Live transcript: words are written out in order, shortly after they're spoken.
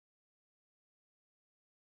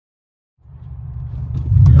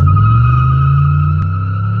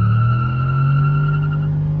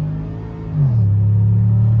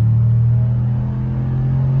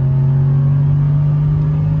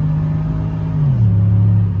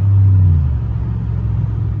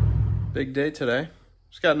Big day today.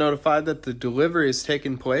 Just got notified that the delivery is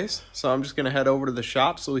taking place, so I'm just gonna head over to the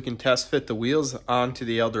shop so we can test fit the wheels onto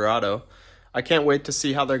the Eldorado. I can't wait to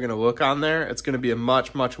see how they're gonna look on there. It's gonna be a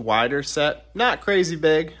much wider set. Not crazy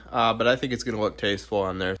big, but I think it's gonna look tasteful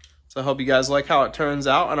on there. So I hope you guys like how it turns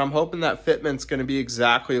out, and I'm hoping that fitment's gonna be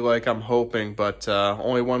exactly like I'm hoping, but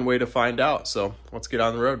only one way to find out, so let's get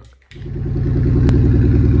on the road.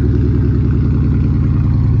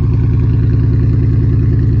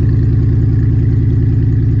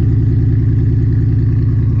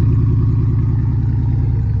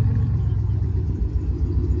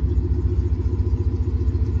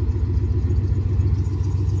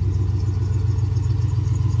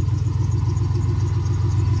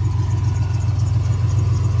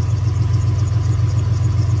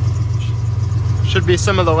 Should be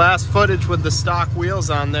some of the last footage with the stock wheels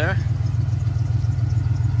on there.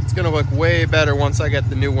 It's gonna look way better once I get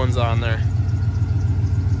the new ones on there.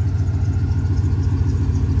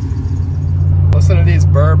 Listen to these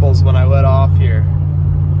burbles when I let off here.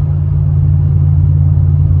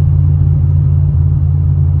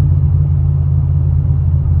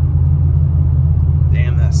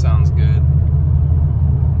 Damn, that sounds good.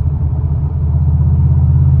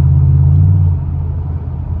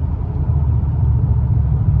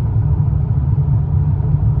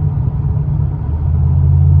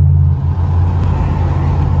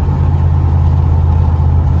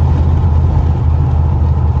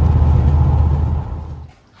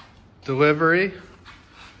 Delivery.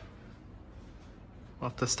 I'll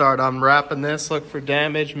have to start unwrapping this, look for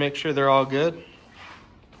damage, make sure they're all good.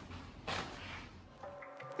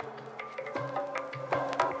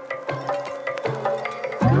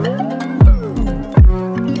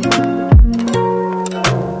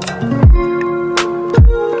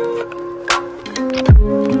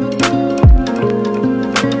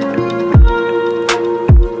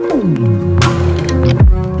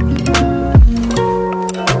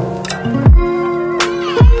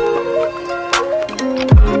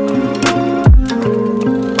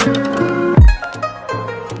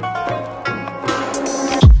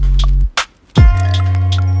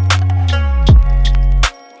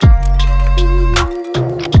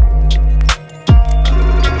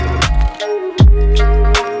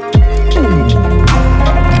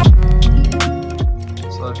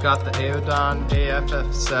 Got the Aodhan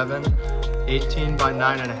AFF7 18 by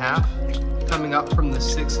 9.5 coming up from the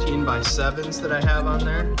 16 by 7s that I have on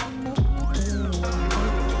there.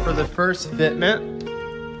 For the first fitment,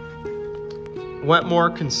 went more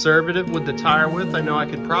conservative with the tire width. I know I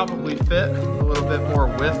could probably fit a little bit more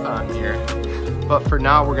width on here, but for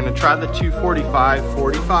now we're going to try the 245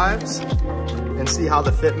 45s and see how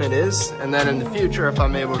the fitment is, and then in the future if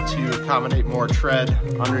I'm able to accommodate more tread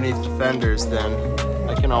underneath the fenders, then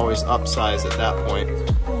I can always upsize at that point.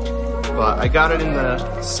 But I got it in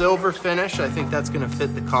the silver finish. I think that's gonna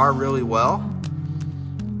fit the car really well.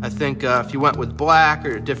 I think if you went with black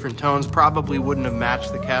or different tones, probably wouldn't have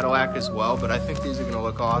matched the Cadillac as well, but I think these are gonna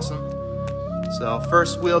look awesome. So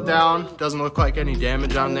first wheel down, doesn't look like any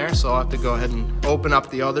damage on there, so I'll have to go ahead and open up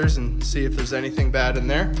the others and see if there's anything bad in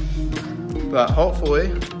there. But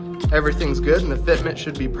hopefully everything's good and the fitment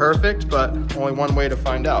should be perfect, but only one way to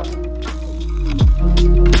find out.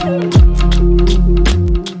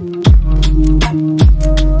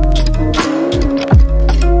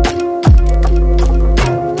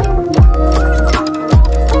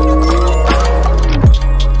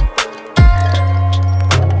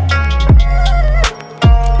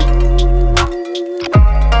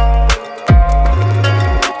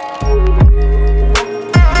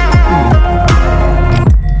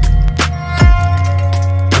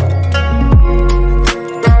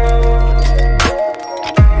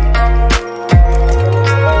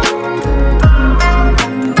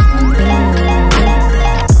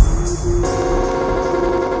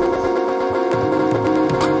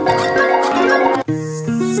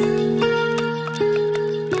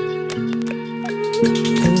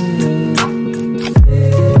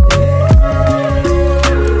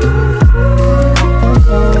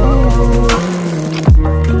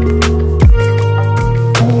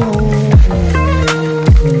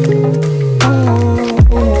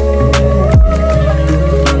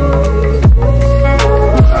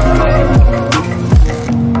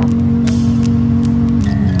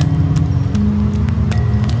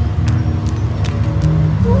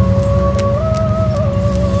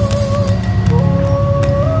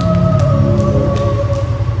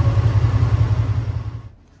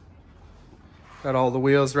 Got all the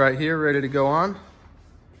wheels right here ready to go on. So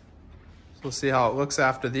we'll see how it looks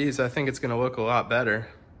after these. I think it's gonna look a lot better.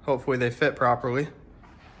 Hopefully they fit properly.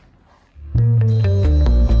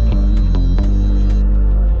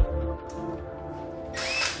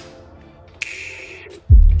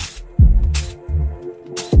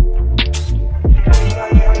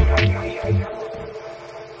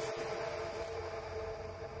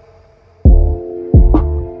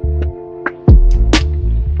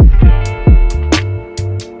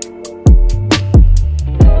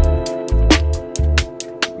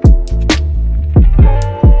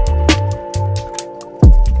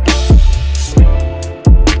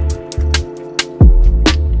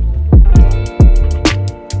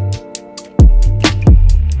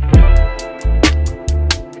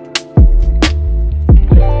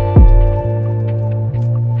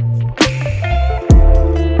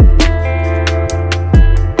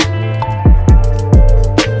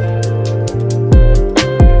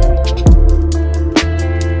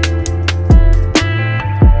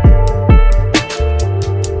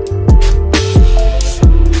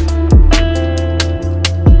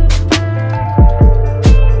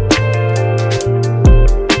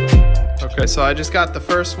 I just got the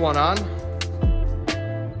first one on.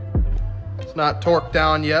 It's not torqued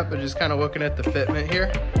down yet, but just kind of looking at the fitment here.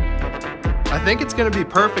 I think it's gonna be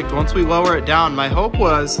perfect once we lower it down. My hope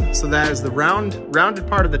was, so that is the rounded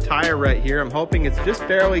part of the tire right here. I'm hoping it's just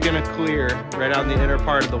barely gonna clear right on the inner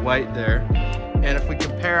part of the white there. And if we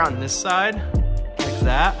compare on this side, like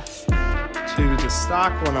that, to the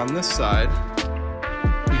stock one on this side,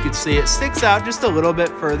 you can see it sticks out just a little bit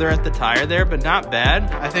further at the tire there, but not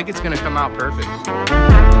bad. I think it's gonna come out perfect.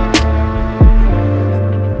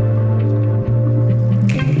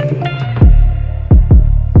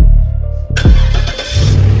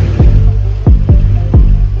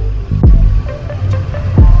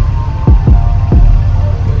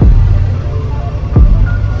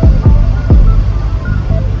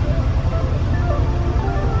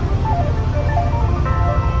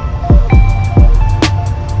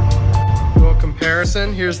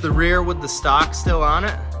 Here's the rear with the stock still on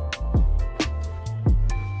it.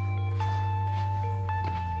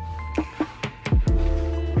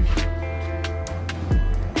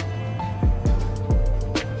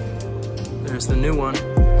 There's the new one.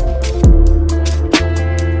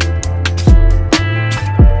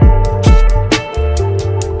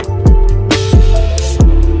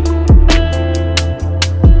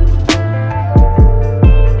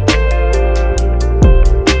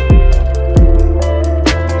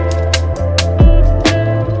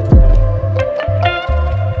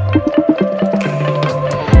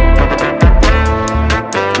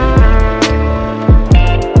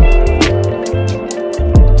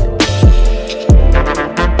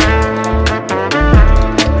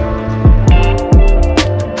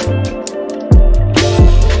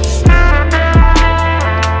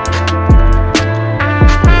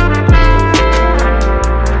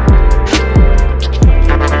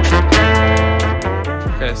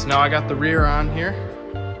 So now I got the rear on here.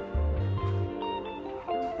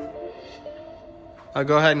 I'll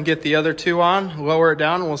go ahead and get the other two on, lower it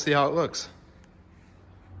down, and we'll see how it looks.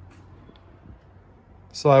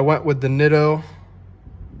 So I went with the NITTO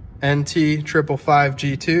NT555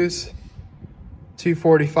 G2s,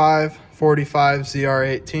 245, 45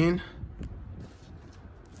 ZR18.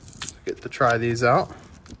 So get to try these out.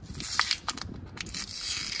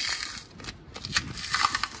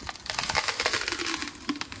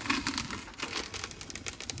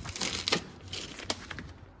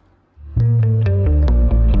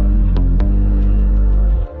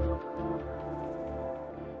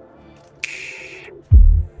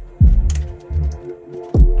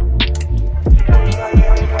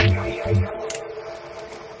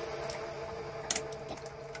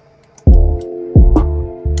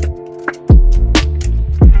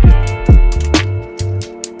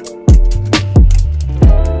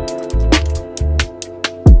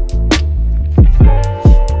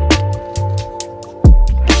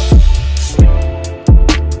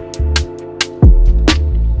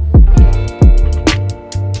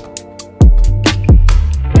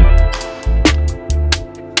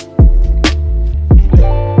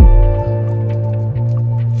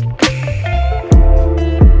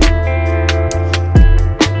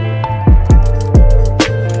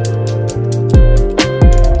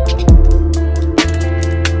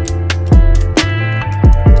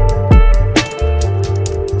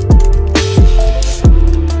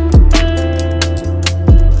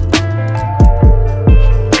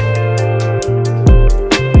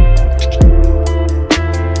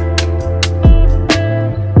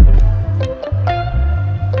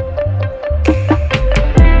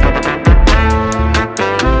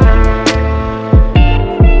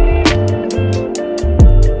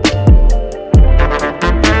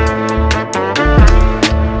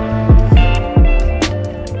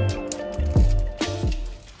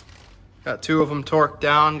 Got two of them torqued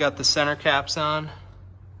down, got the center caps on.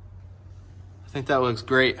 I think that looks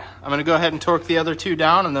great. I'm gonna go ahead and torque the other two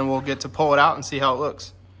down and then we'll get to pull it out and see how it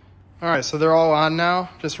looks. All right, so they're all on now.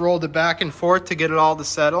 Just rolled it back and forth to get it all to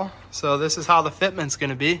settle. So this is how the fitment's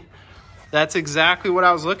gonna be. That's exactly what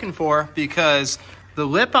I was looking for, because the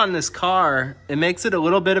lip on this car, it makes it a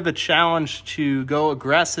little bit of a challenge to go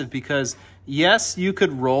aggressive, because yes, you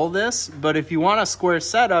could roll this, but if you want a square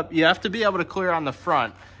setup, you have to be able to clear on the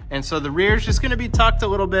front. And so the rear is just gonna be tucked a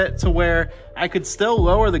little bit to where I could still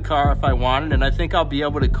lower the car if I wanted, and I think I'll be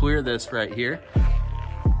able to clear this right here.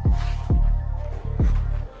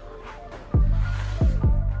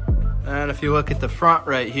 And if you look at the front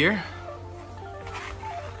right here,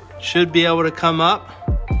 should be able to come up,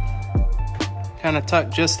 kind of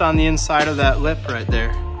tucked just on the inside of that lip right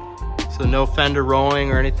there. So no fender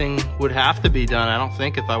rolling or anything would have to be done, I don't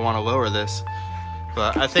think, if I want to lower this.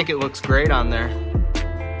 But I think it looks great on there.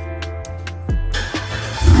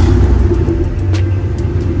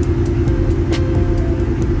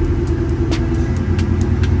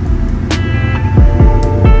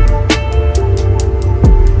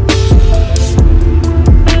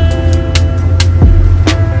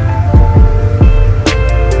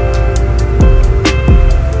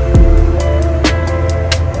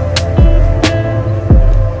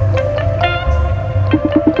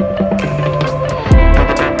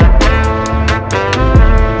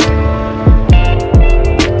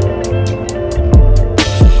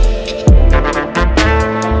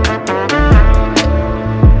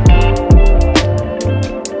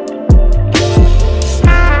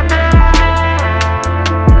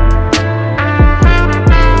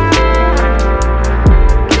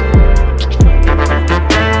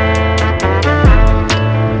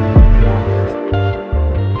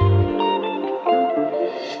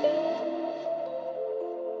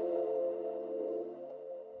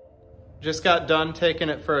 just got done taking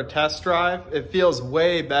it for a test drive. It feels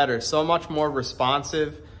way better, so much more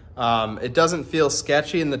responsive. It doesn't feel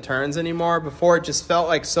sketchy in the turns anymore. Before, it just felt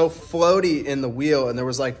like so floaty in the wheel, and there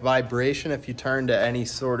was like vibration if you turned to any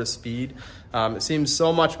sort of speed. It seems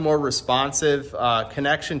so much more responsive.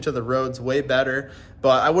 Connection to the road's way better,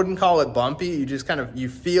 but I wouldn't call it bumpy. You just you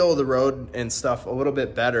feel the road and stuff a little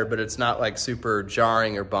bit better, but it's not like super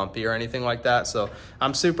jarring or bumpy or anything like that. So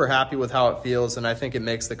I'm super happy with how it feels, and I think it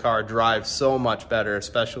makes the car drive so much better,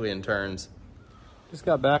 especially in turns. Just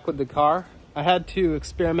got back with the car. I had to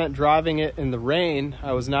experiment driving it in the rain.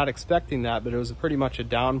 I was not expecting that, but it was pretty much a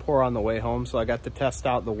downpour on the way home, so I got to test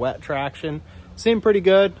out the wet traction. Seemed pretty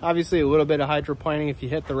good. Obviously a little bit of hydroplaning if you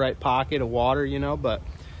hit the right pocket of water, you know, but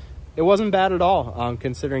it wasn't bad at all,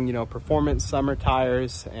 considering, you know, performance summer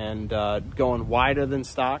tires and going wider than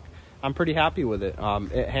stock. I'm pretty happy with it.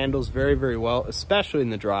 It handles very, very well, especially in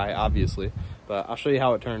the dry, obviously, but I'll show you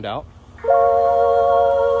how it turned out.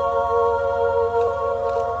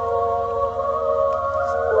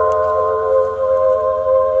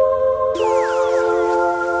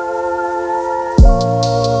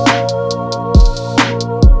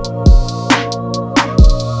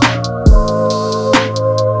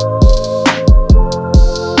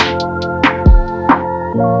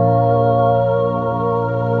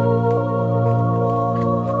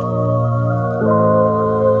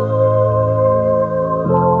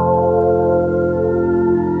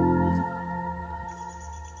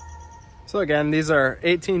 So again, these are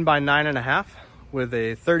 18 by 9.5 with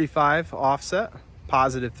a 35 offset,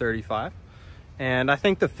 positive 35. And I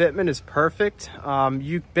think the fitment is perfect.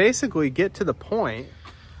 You basically get to the point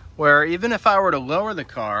where even if I were to lower the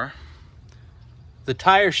car, the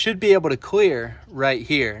tire should be able to clear right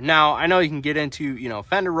here. Now, I know you can get into, you know,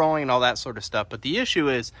 fender rolling and all that sort of stuff, but the issue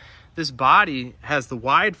is this body has the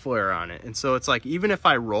wide flare on it. And so it's like, even if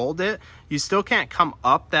I rolled it, you still can't come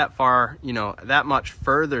up that far, you know, that much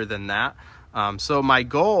further than that. So my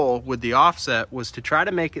goal with the offset was to try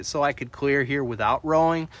to make it so I could clear here without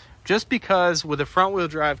rolling, just because with a front wheel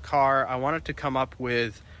drive car, I wanted to come up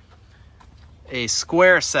with a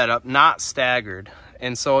square setup, not staggered.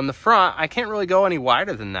 And so in the front, I can't really go any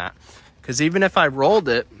wider than that, because even if I rolled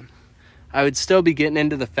it, I would still be getting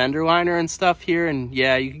into the fender liner and stuff here. And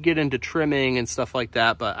yeah, you could get into trimming and stuff like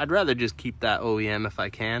that, but I'd rather just keep that OEM if I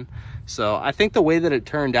can. So I think the way that it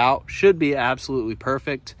turned out should be absolutely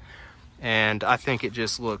perfect. And I think it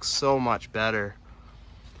just looks so much better.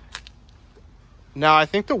 Now, I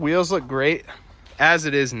think the wheels look great as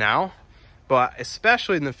it is now, but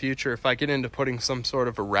especially in the future, if I get into putting some sort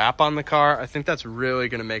of a wrap on the car, I think that's really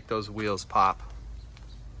gonna make those wheels pop.